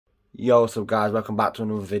Yo, what's up guys, welcome back to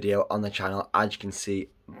another video on the channel. As you can see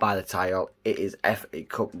by the title, it is FA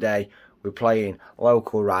Cup day. We're playing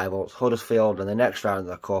local rivals Huddersfield in the next round of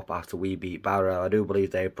the cup after we beat Barrow. I do believe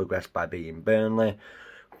they progressed by beating Burnley.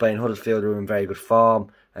 Playing Huddersfield are in very good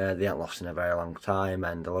form. They haven't lost in a very long time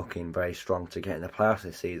and they're looking very strong to get in the playoffs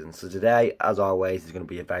this season. So today, as always, is going to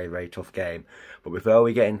be a very tough game. But before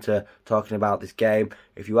we get into talking about this game,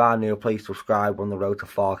 if you are new, please subscribe. We're on the road to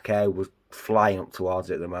 4K. We're flying up towards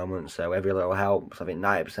it at the moment, so every little helps. I think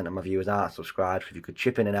 90% of my viewers aren't subscribed, so if you could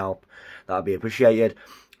chip in and help, that would be appreciated.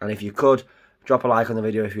 And if you could, drop a like on the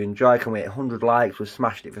video if you enjoy. Can we hit 100 likes? We've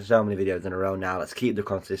smashed it for so many videos in a row now. Let's keep the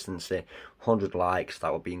consistency. 100 likes,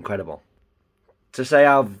 that would be incredible. To say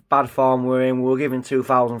how bad form we're in, we were giving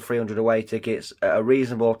 2,300 away tickets at a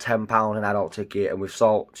reasonable £10 an adult ticket, and we've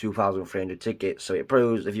sold 2,300 tickets, so it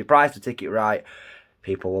proves if you price the ticket right,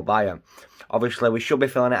 people will buy them. Obviously, we should be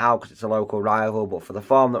filling it out because it's a local rival, but for the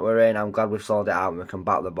form that we're in, I'm glad we've sold it out and we can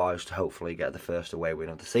back the boys to hopefully get the first away win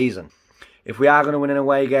of the season. If we are going to win an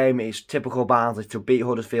away game, it's typical Barnsley to beat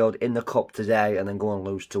Huddersfield in the cup today and then go and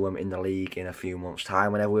lose to them in the league in a few months'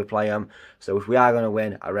 time whenever we play them. So if we are going to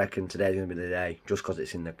win, I reckon today's going to be the day, just because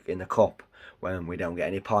it's in the cup, when we don't get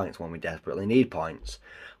any points, when we desperately need points.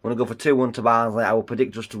 I'm going to go for 2-1 to Barnsley. I will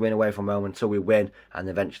predict just to win away from home until we win, and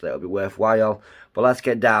eventually it'll be worthwhile. But let's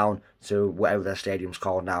get down to whatever their stadium's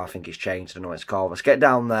called now. I think it's changed. I don't know what it's called. Let's get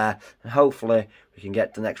down there, and hopefully we can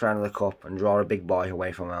get to the next round of the cup and draw a big boy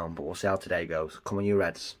away from home. But we'll see how today goes. Come on, you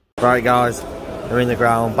Reds. Right, guys. We're in the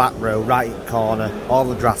ground, back row, right corner. All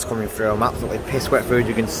the drafts coming through. I'm absolutely piss wet through, as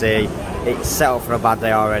you can see. It's set up for a bad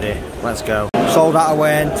day already. Let's go. Sold out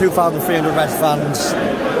away, 2,300 Reds fans.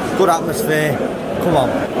 Good atmosphere. Come on.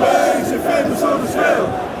 Where's your famous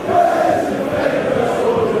Huddersfield?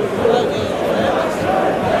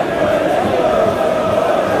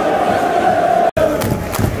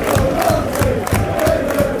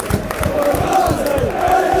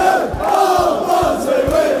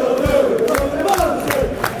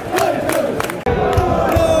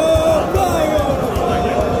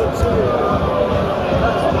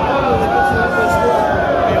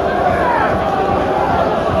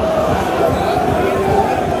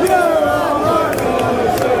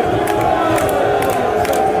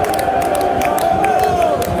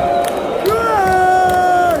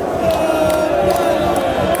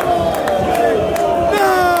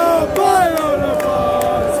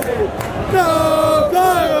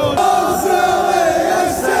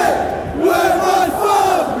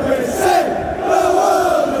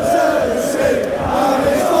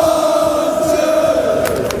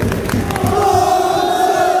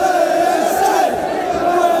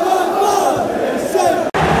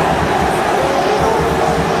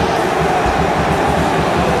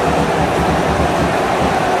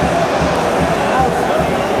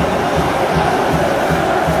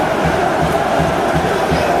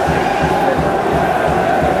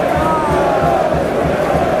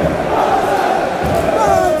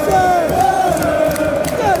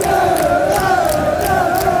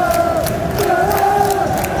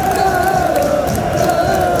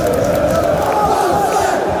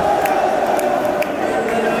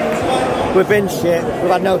 We've been shit, we've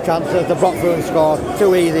had no chances, the block through and scored,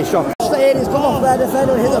 too easy, shot. It's come off their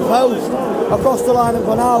defender and hit the post, across the line and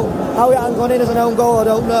gone out. How it hasn't gone in as an own goal, I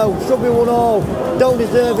don't know. Should be 1-1, don't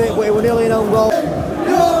deserve it, but it was nearly an own goal. You're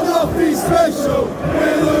nothing special, we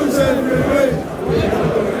lose every week.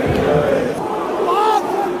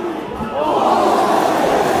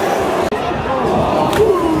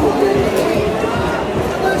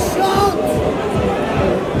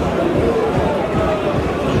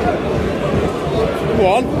 Go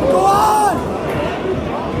on! Go on!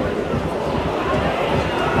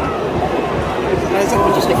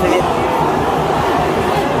 Just get through it.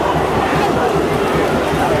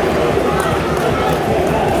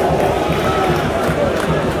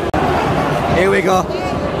 Here we go.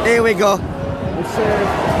 Here we go. Come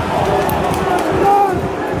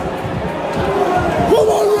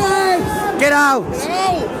on, Reds! Get out!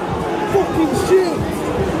 Fucking shit!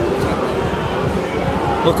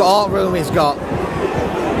 Look at all room he's got.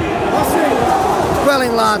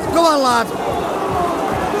 Welling, lad. Go on, lad.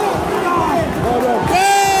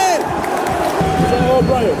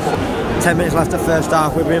 10 minutes left of first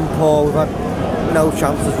half. We've been poor. We've had no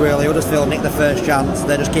chances really. Huddersfield nicked the first chance.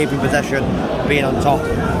 They're just keeping possession, being on top.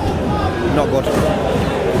 Not good.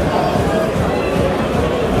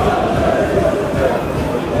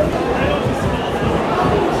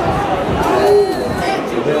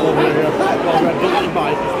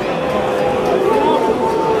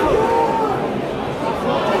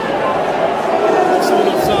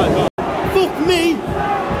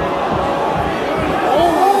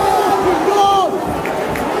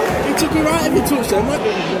 Let me touch them, mate.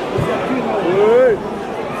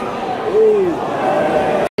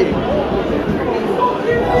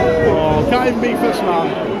 Oh, can't even be first man.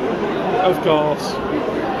 Of course.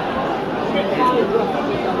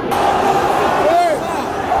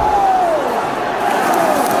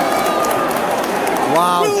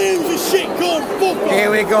 Wow. Williams is shit gun, fuck off.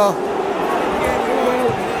 Here we go.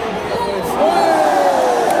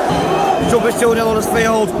 Jumpers 2-0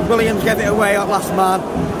 Huddersfield. Williams gave it away at last man.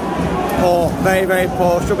 Poor, very, very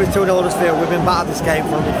poor. Jumpers 2-0 Huddersfield. We've been battered this game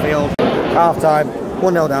from Huddersfield. Half time,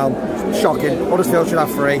 1-0 down. Shocking. Huddersfield should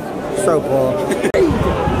have 3. So poor.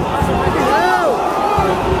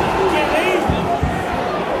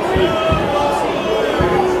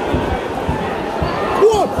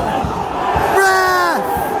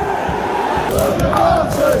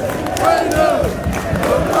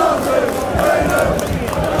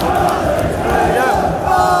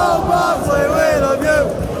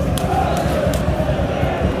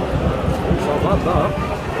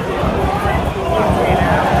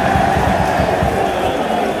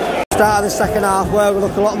 Start of the second half where we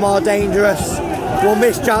look a lot more dangerous. We'll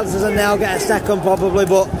miss chances and they'll get a second probably,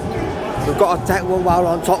 but we've got to take one while we're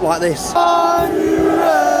on top like this.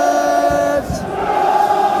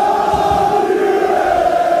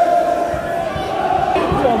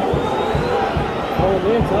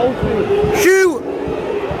 Shoot!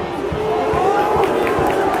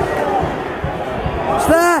 It's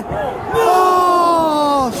there!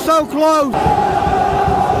 Oh, so close!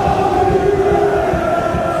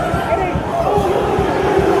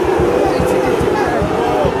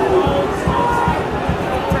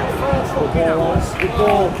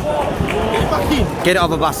 Get it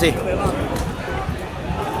over, Bassey.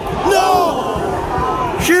 No!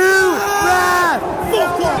 Shoot! Ref!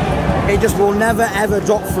 It just will never ever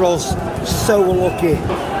drop for us. So unlucky.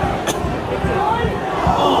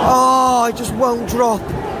 Oh, it just won't drop.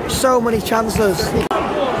 So many chances.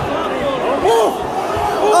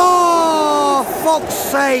 Oh, fuck's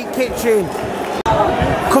sake, Kitchen.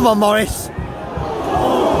 Come on, Morris.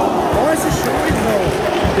 Why is this showing though?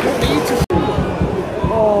 You don't need to.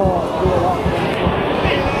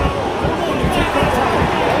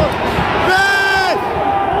 Red!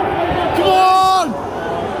 Come on!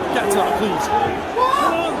 Get to that, please.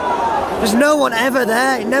 There's no one ever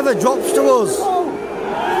there. It never drops to us.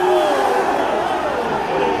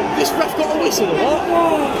 This ref got a whistle or what?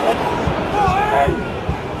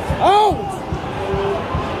 Oh!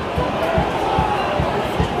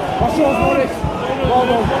 What's yours, Morris? Well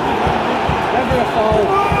done. Never a foul.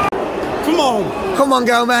 Come on! Come on,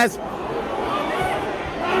 Gomez.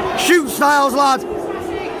 Shoot, Styles, lad.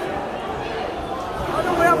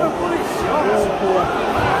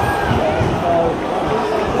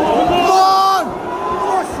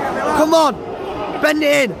 Come on! Bend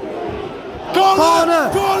it in!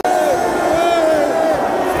 Corner!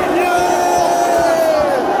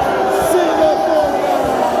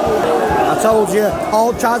 I told you,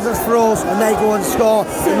 all chances for us and they go and score.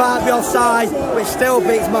 It might be offside, but it still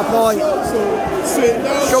beats my point.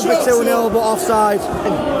 Should be 2-0, but offside.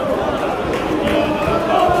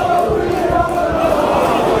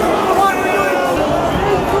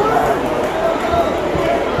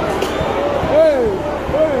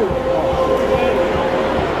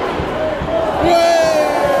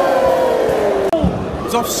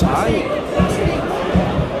 It's offside.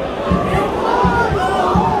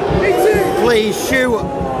 Please shoot.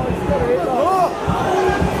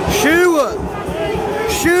 Shoot.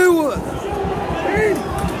 Shoot.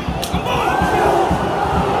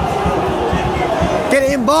 Get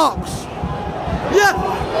it in box. Yeah.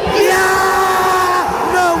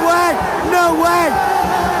 Yeah. No way. No way.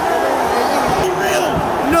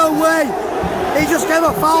 No way. He just gave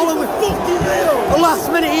a foul and a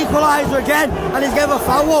last minute equaliser again, and he's gave a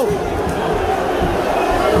foul.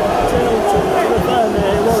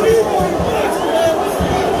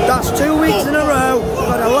 That's 2 weeks in a row,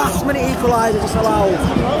 but a last minute equaliser disallowed.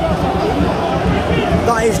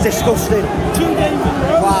 That is disgusting. 2 games in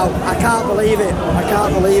a row. Wow, I can't believe it. I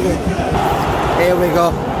can't believe it. Here we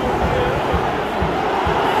go.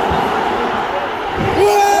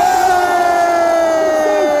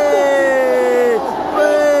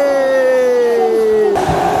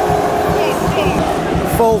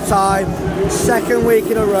 Full time, second week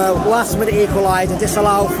in a row, last minute equaliser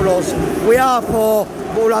disallowed for us. We are poor,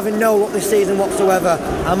 but we're having no luck this season whatsoever.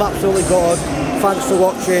 I'm absolutely gutted. Thanks for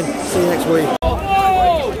watching. See you next week.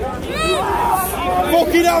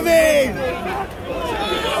 Fucking have him!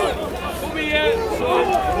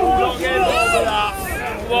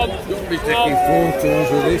 Don't be taking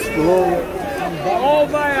photos of this, bro. Oh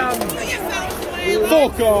man!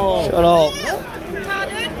 Fuck off! Shut up.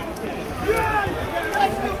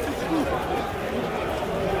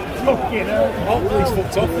 Fucking hell. Hopefully he's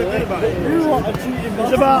fucked off.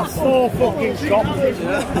 It's about 4 fucking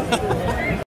shots.